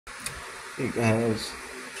Hey guys,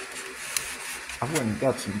 I went and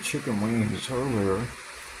got some chicken wings earlier,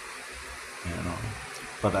 and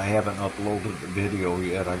but I haven't uploaded the video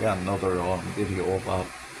yet. I got another video about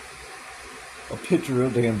a picture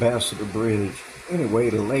of the Ambassador Bridge. Anyway,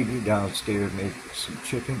 the lady downstairs made some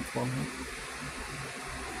chicken for me,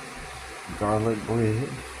 garlic bread,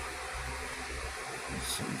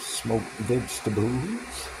 some smoked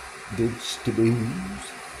vegetables.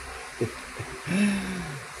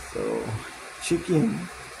 So, chicken.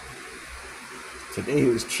 Today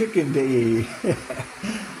is chicken day.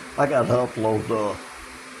 I gotta upload the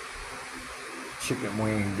chicken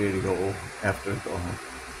wing video after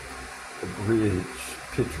the bridge,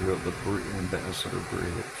 picture of the Ambassador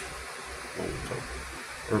Bridge.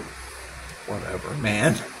 Or whatever,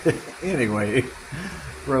 man. Anyway,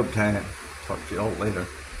 rub time. Talk to y'all later.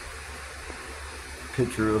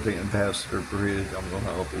 Picture of the Ambassador Bridge I'm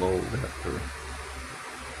gonna upload after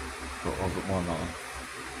the other one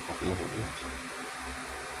uploaded.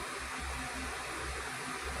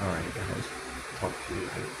 Alright guys, talk to you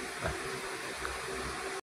later. Bye.